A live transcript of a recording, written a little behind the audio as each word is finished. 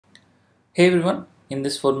Hey everyone, in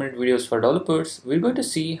this 4-minute videos for developers, we're going to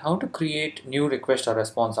see how to create new request or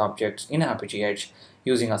response objects in Apigee Edge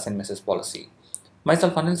using a send message policy.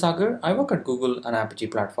 Myself Anil Sagar, I work at Google and Apigee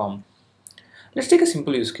platform. Let's take a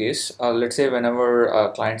simple use case. Let's say whenever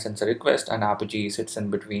a client sends a request and Apigee sits in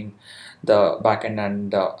between the backend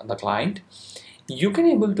and the client, you can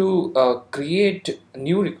able to create a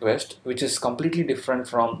new request which is completely different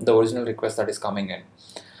from the original request that is coming in,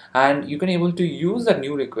 and you can able to use that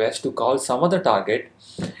new request to call some other target,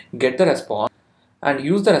 get the response, and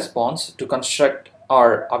use the response to construct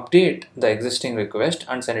or update the existing request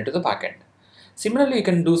and send it to the backend. Similarly, you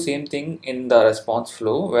can do same thing in the response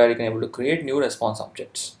flow where you can able to create new response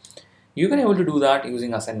objects. You can able to do that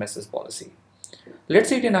using a send message policy. Let's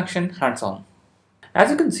see it in action hands-on.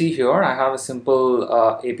 As you can see here, I have a simple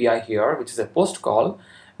API here, which is a post call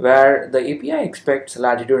where the API expects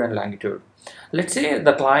latitude and longitude. Let's say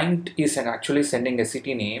the client is actually sending a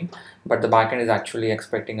city name, but the backend is actually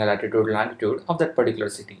expecting a latitude and longitude of that particular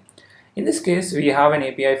city. In this case, we have an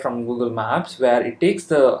API from Google Maps where it takes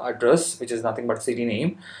the address, which is nothing but city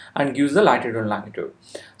name, and gives the latitude and longitude.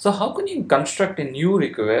 So how can you construct a new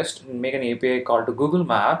request and make an API call to Google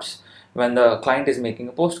Maps when the client is making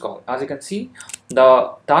a post call? As you can see,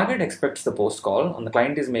 the target expects the post call and the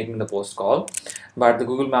client is making the post call, but the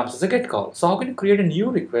Google Maps is a get call. So how can you create a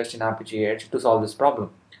new request in Apigee Edge to solve this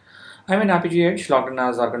problem? I'm in Apigee Edge, logged in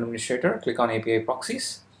as Organ Administrator. Click on API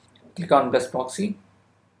Proxies, click on Best Proxy,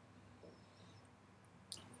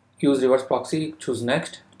 use reverse proxy, choose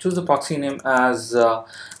next, choose the proxy name as a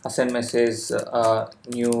send message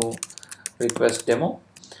new request demo.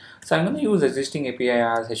 So I'm going to use existing API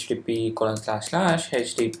as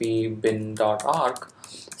http://http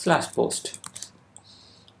bin.org/post.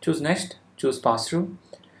 Choose next, choose pass through,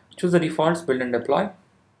 choose the defaults, build and deploy.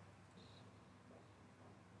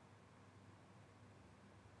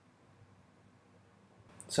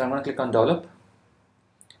 So I'm going to click on develop,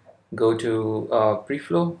 go to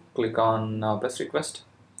preflow, click on best request.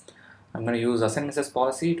 I'm going to use a send message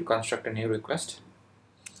policy to construct a new request.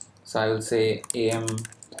 So I will say am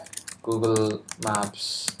Google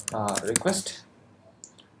Maps request,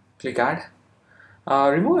 click add,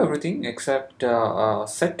 remove everything except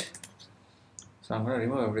set. So I'm going to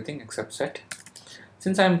remove everything except set.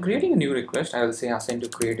 Since I'm creating a new request, I will say assign to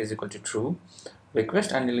create is equal to true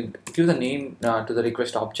request, and will give the name to the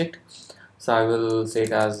request object. So I will say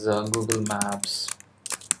it as Google Maps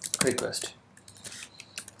request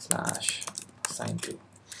 / assign to.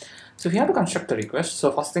 So we have to construct the request.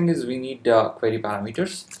 So first thing is we need query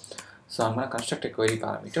parameters. So I'm going to construct a query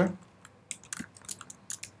parameter.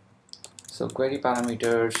 So query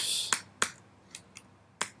parameters,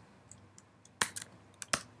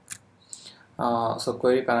 so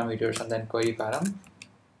query parameters and then query param.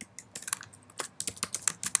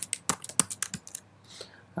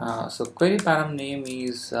 So query param name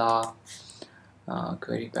is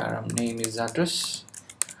address,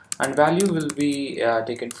 and value will be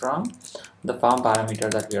taken from the form parameter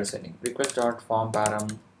that we are sending,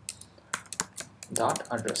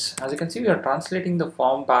 request.form_param.address. As you can see, we are translating the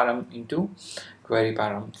form param into query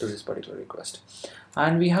param to this particular request,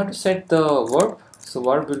 and we have to set the verb. So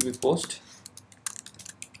verb will be post.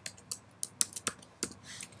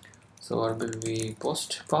 So verb will be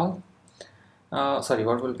post call.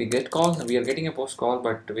 What will be get call? We are getting a post call,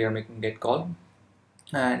 but we are making get call,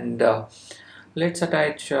 and let's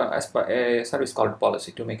attach a service call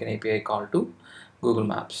policy to make an API call to Google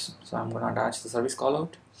Maps. So I'm going to attach the service call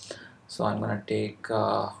out. So I'm going to take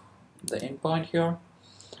the endpoint here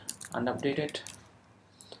and update it,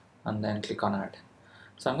 and then click on add.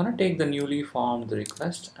 So I'm going to take the newly formed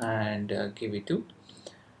request and give it to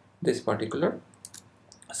this particular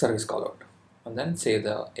service call out, and then save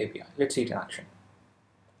the API. Let's see it in action.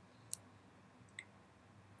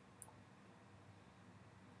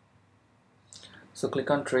 So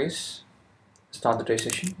click on trace, start the trace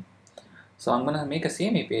session. So I'm going to make a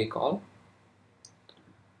same API call.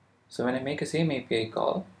 So when I make a same API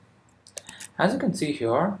call, as you can see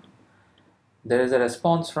here, there is a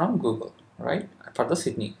response from Google, right, for the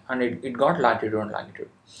Sydney, and it got latitude and longitude.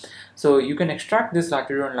 So you can extract this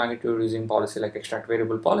latitude and longitude using policy like extract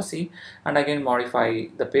variable policy, and again modify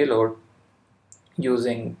the payload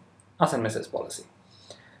using a send message policy.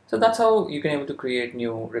 So that's how you can able to create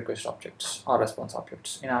new request objects or response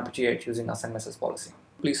objects in Apigee Edge using a send message policy.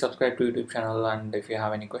 Please subscribe to YouTube channel, and if you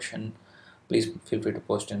have any question, please feel free to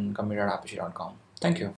post in community@apigee.com. Thank you.